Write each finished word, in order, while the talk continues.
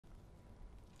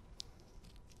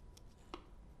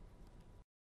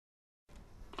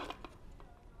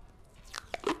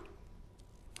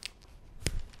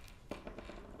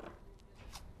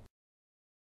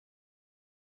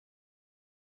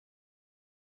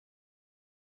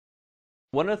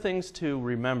One of the things to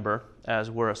remember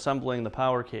as we're assembling the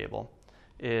power cable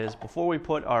is before we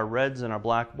put our reds and our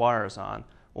black wires on,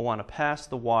 we'll want to pass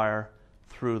the wire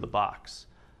through the box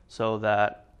so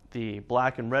that the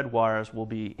black and red wires will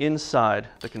be inside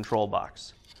the control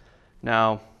box.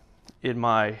 Now, in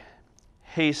my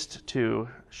haste to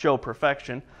show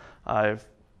perfection, I've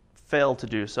failed to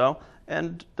do so,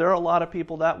 and there are a lot of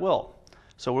people that will.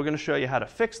 So we're going to show you how to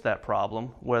fix that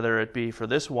problem, whether it be for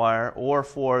this wire or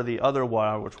for the other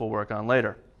wire, which we'll work on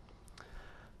later.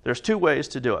 There's two ways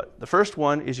to do it. The first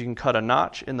one is you can cut a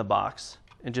notch in the box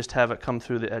and just have it come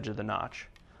through the edge of the notch.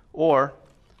 Or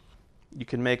you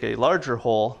can make a larger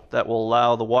hole that will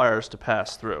allow the wires to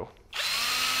pass through.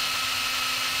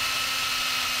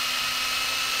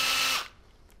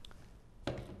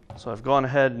 So I've gone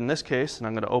ahead in this case and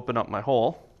I'm going to open up my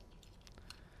hole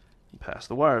and pass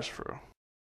the wires through.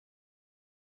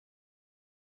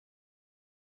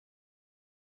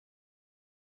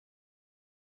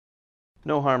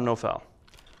 No harm, no foul.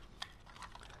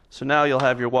 So now you'll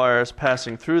have your wires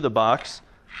passing through the box,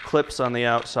 clips on the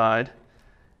outside,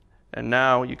 and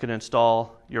now you can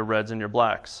install your reds and your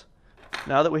blacks.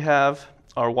 Now that we have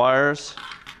our wires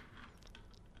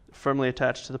firmly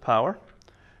attached to the power,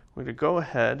 we're going to go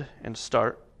ahead and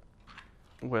start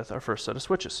with our first set of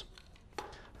switches.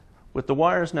 With the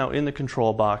wires now in the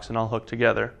control box and all hooked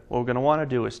together, what we're going to want to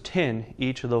do is tin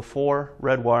each of the 4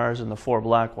 red wires and the 4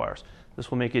 black wires. This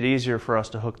will make it easier for us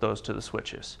to hook those to the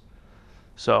switches.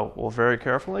 So we'll very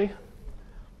carefully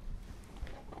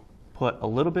put a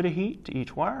little bit of heat to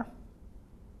each wire.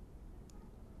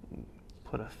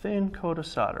 Put a thin coat of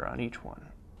solder on each one.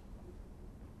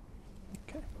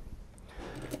 Okay.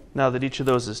 Now that each of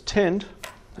those is tinned,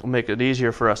 it'll make it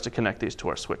easier for us to connect these to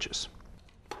our switches.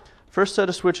 First set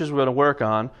of switches we're going to work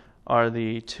on are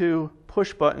the 2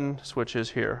 push button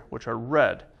switches here, which are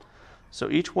red. So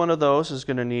each one of those is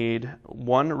going to need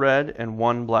 1 red and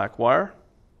 1 black wire.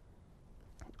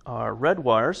 Our red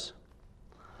wires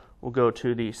will go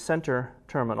to the center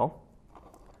terminal.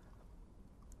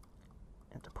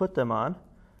 And to put them on,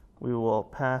 we will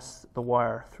pass the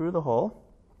wire through the hole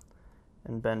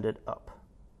and bend it up.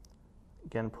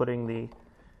 Again, putting the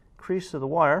crease of the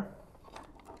wire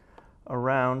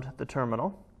around the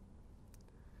terminal.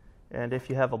 And if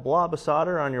you have a blob of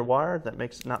solder on your wire that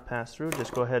makes it not pass through,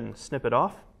 just go ahead and snip it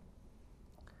off.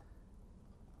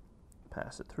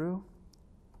 Pass it through.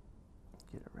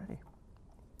 Get it ready.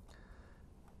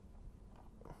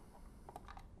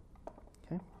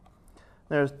 Okay.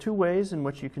 There's 2 ways in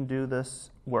which you can do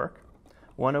this work.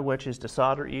 One of which is to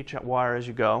solder each wire as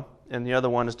you go, and the other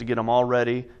one is to get them all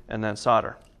ready and then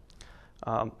solder.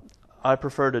 I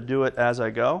prefer to do it as I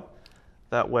go.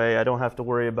 That way I don't have to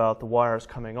worry about the wires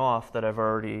coming off that I've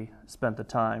already spent the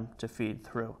time to feed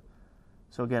through.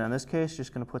 So again, in this case,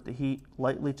 just going to put the heat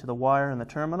lightly to the wire in the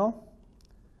terminal,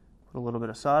 put a little bit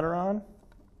of solder on,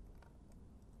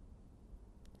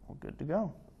 we're good to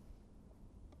go.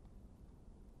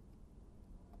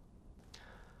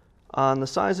 On the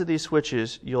sides of these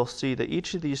switches, you'll see that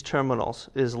each of these terminals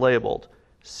is labeled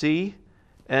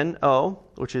C-N-O,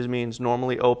 which means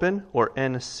normally open, or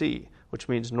N-C, which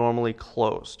means normally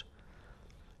closed.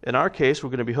 In our case, we're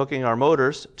going to be hooking our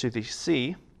motors to the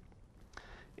C,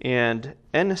 and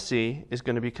NC is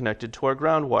going to be connected to our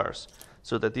ground wires,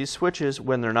 so that these switches,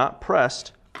 when they're not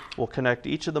pressed, will connect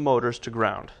each of the motors to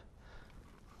ground.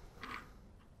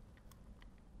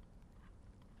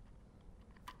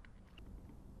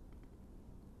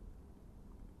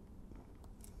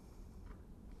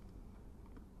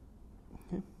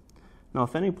 Okay. Now,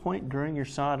 if any point during your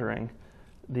soldering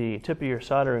the tip of your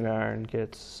soldering iron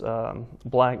gets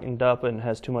blackened up and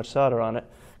has too much solder on it,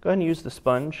 go ahead and use the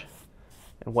sponge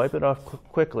and wipe it off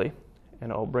quickly,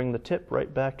 and it'll bring the tip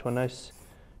right back to a nice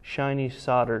shiny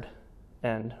soldered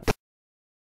end.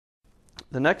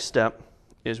 The next step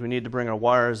is we need to bring our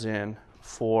wires in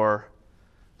for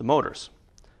the motors.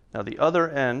 Now the other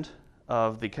end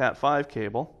of the Cat 5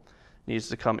 cable needs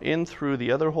to come in through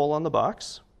the other hole on the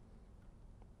box.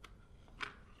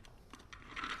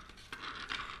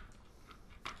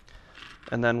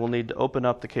 And then we'll need to open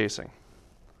up the casing.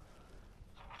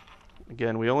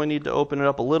 Again, we only need to open it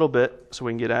up a little bit so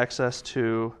we can get access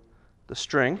to the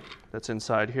string that's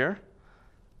inside here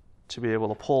to be able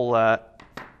to pull that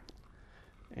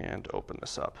and open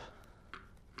this up.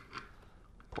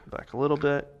 Pull back a little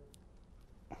bit.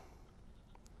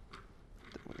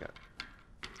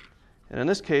 And in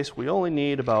this case, we only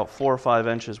need about 4 or 5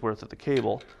 inches worth of the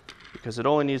cable because it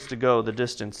only needs to go the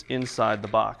distance inside the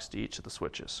box to each of the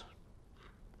switches.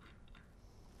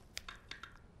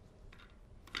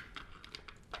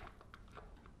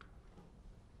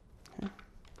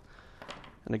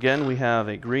 And again, we have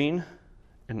a green,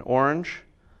 an orange,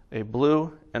 a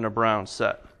blue, and a brown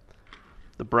set.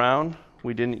 The brown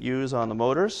we didn't use on the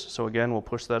motors, so again, we'll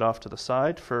push that off to the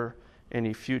side for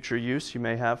any future use you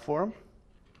may have for them.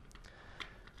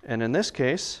 And in this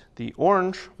case, the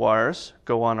orange wires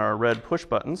go on our red push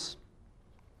buttons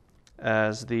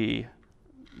as the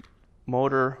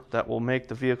motor that will make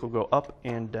the vehicle go up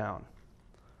and down.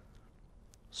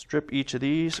 Strip each of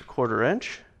these 1/4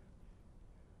 inch.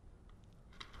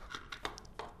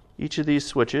 Each of these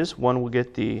switches, one will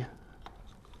get the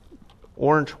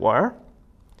orange wire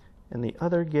and the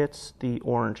other gets the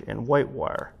orange and white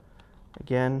wire.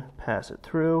 Again, pass it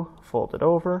through, fold it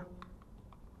over.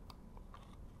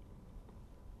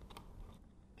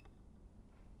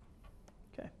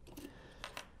 Okay.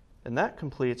 And that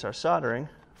completes our soldering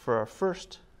for our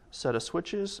first set of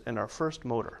switches and our first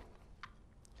motor.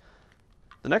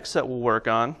 The next set we'll work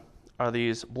on are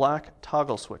these black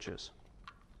toggle switches.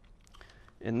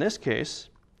 In this case,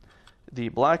 the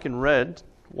black and red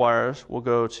wires will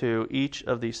go to each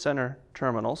of the center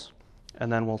terminals,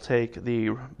 and then we'll take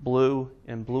the blue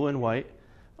and white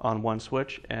on one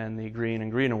switch and the green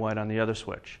and white on the other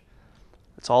switch.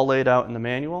 It's all laid out in the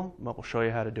manual, but we'll show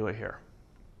you how to do it here.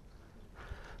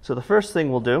 So the first thing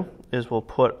we'll do is we'll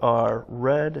put our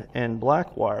red and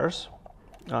black wires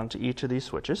onto each of these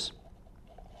switches.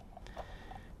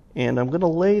 And I'm going to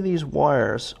lay these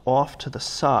wires off to the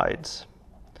sides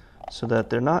so that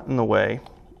they're not in the way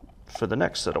for the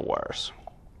next set of wires.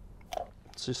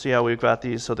 So you see how we've got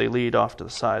these so they lead off to the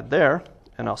side there,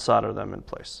 and I'll solder them in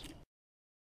place.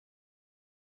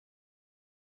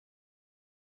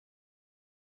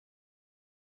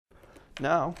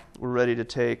 Now we're ready to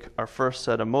take our first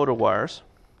set of motor wires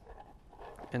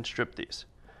and strip these.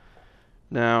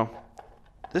 Now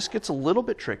this gets a little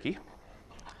bit tricky,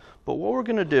 but what we're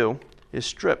going to do is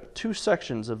strip 2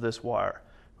 sections of this wire.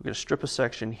 We're going to strip a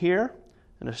section here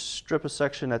and strip a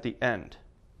section at the end.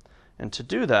 And to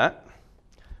do that,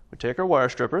 we take our wire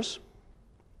strippers,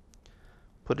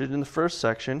 put it in the first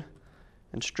section,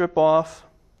 and strip off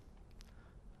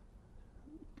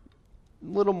a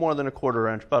little more than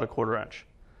 1/4 inch, about 1/4 inch.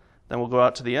 Then we'll go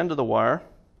out to the end of the wire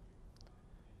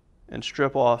and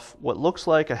strip off what looks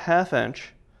like 1/2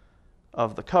 inch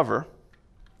of the cover,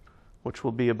 which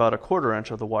will be about 1/4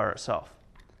 inch of the wire itself.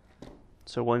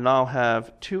 So we'll now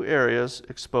have 2 areas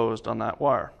exposed on that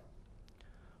wire.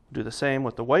 We'll do the same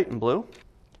with the white and blue,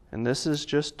 and this is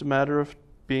just a matter of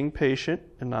being patient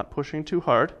and not pushing too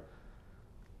hard.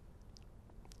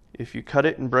 If you cut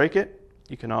it and break it,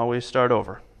 you can always start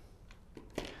over.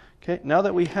 Okay, now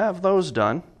that we have those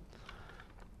done,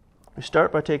 we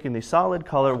start by taking the solid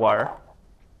color wire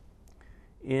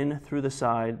in through the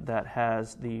side that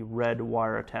has the red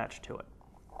wire attached to it.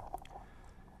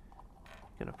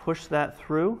 Going to push that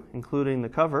through, including the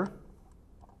cover,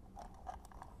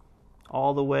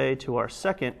 all the way to our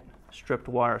second stripped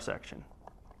wire section.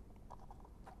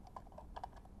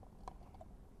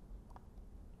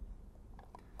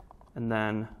 And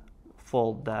then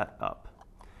fold that up.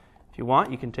 If you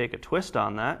want, you can take a twist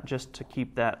on that just to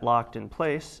keep that locked in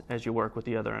place as you work with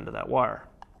the other end of that wire.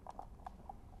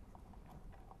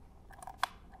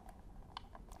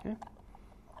 Okay.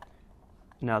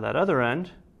 Now that other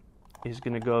end is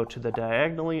going to go to the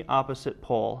diagonally opposite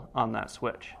pole on that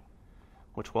switch,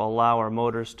 which will allow our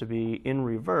motors to be in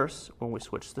reverse when we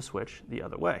switch the switch the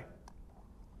other way.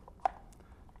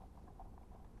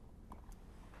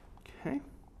 Okay.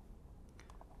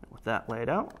 And with that laid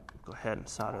out, go ahead and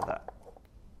solder that.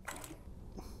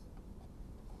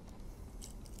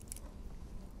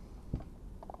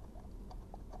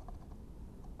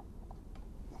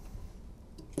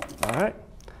 All right.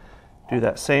 Do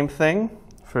that same thing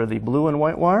for the blue and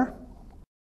white wire.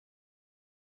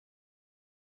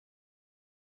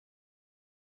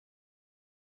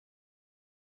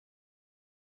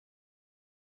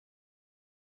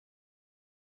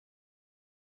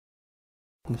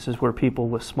 This is where people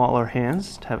with smaller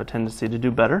hands have a tendency to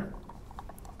do better.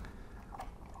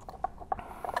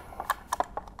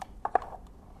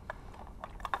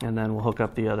 And then we'll hook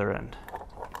up the other end.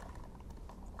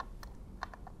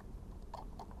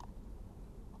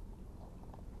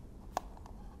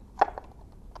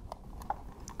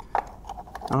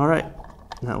 All right,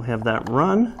 now we have that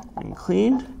run and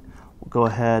cleaned. We'll go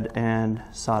ahead and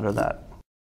solder that.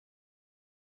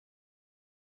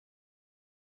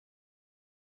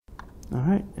 All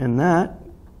right, and that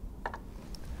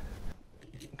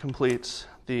completes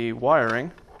the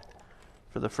wiring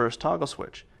for the first toggle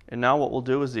switch. And now what we'll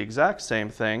do is the exact same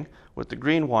thing with the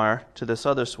green wire to this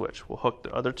other switch. We'll hook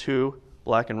the other 2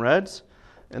 black and reds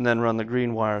and then run the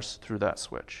green wires through that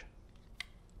switch.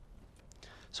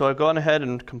 So I've gone ahead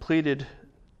and completed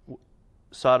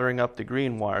soldering up the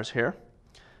green wires here.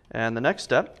 And the next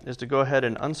step is to go ahead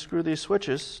and unscrew these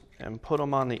switches and put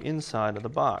them on the inside of the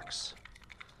box.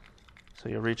 So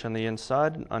you'll reach on the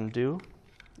inside and undo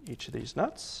each of these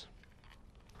nuts.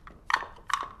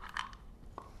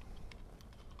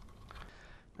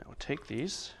 Now we'll take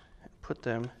these and put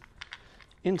them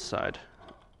inside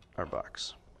our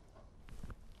box.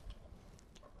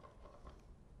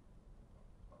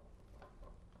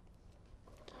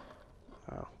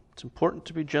 It's important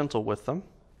to be gentle with them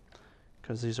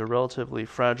because these are relatively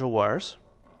fragile wires.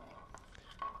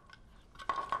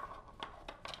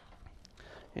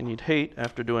 And you'd hate,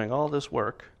 after doing all this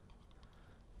work,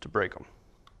 to break them.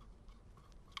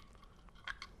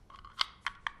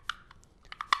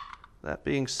 That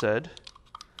being said,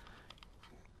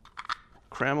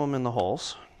 cram them in the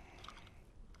holes.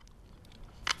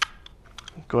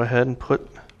 Go ahead and put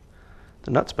the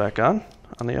nuts back on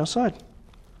the outside.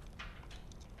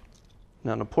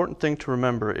 Now, an important thing to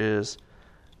remember is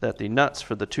that the nuts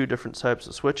for the two different types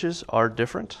of switches are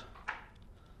different,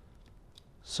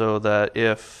 so that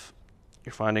if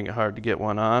you're finding it hard to get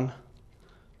one on,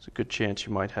 there's a good chance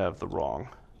you might have the wrong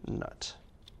nut.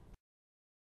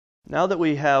 Now that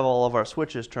we have all of our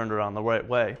switches turned around the right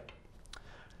way,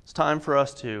 it's time for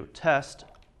us to test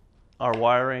our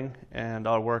wiring and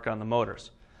our work on the motors.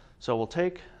 So we'll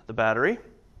take the battery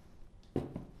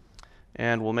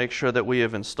and we'll make sure that we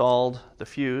have installed the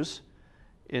fuse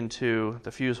into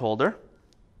the fuse holder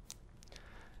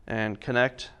and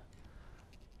connect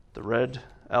the red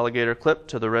alligator clip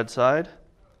to the red side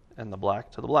and the black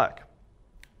to the black.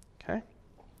 Okay.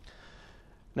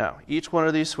 Now, each one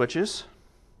of these switches,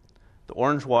 the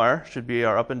orange wire should be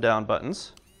our up and down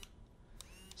buttons.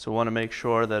 So we want to make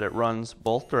sure that it runs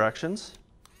both directions.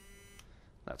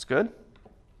 That's good.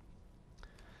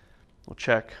 We'll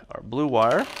check our blue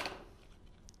wire.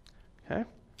 Okay.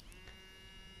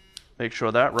 Make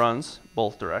sure that runs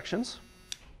both directions.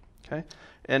 Okay.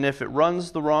 And if it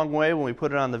runs the wrong way when we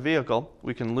put it on the vehicle,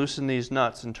 we can loosen these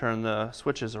nuts and turn the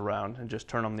switches around and just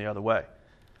turn them the other way.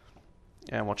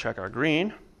 And we'll check our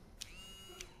green.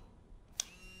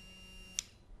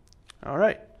 All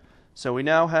right. So we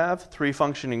now have 3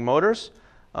 functioning motors,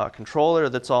 a controller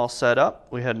that's all set up.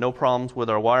 We had no problems with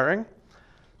our wiring.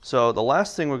 So the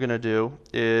last thing we're going to do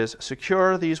is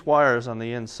secure these wires on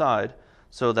the inside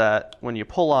so that when you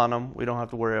pull on them, we don't have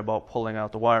to worry about pulling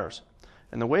out the wires.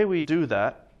 And the way we do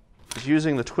that is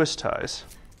using the twist ties.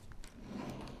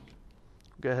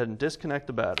 Go ahead and disconnect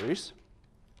the batteries.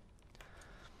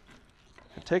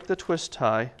 And take the twist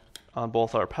tie on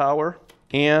both our power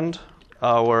and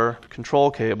our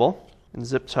control cable and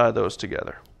zip tie those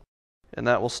together. And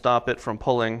that will stop it from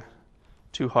pulling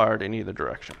too hard in either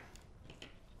direction.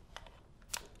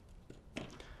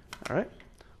 All right,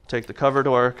 take the cover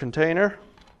to our container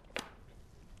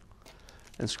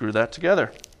and screw that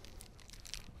together.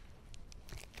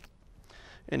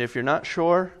 And if you're not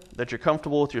sure that you're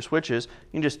comfortable with your switches,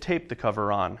 you can just tape the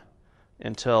cover on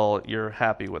until you're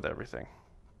happy with everything.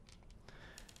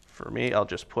 For me, I'll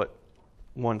just put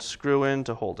one screw in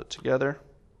to hold it together.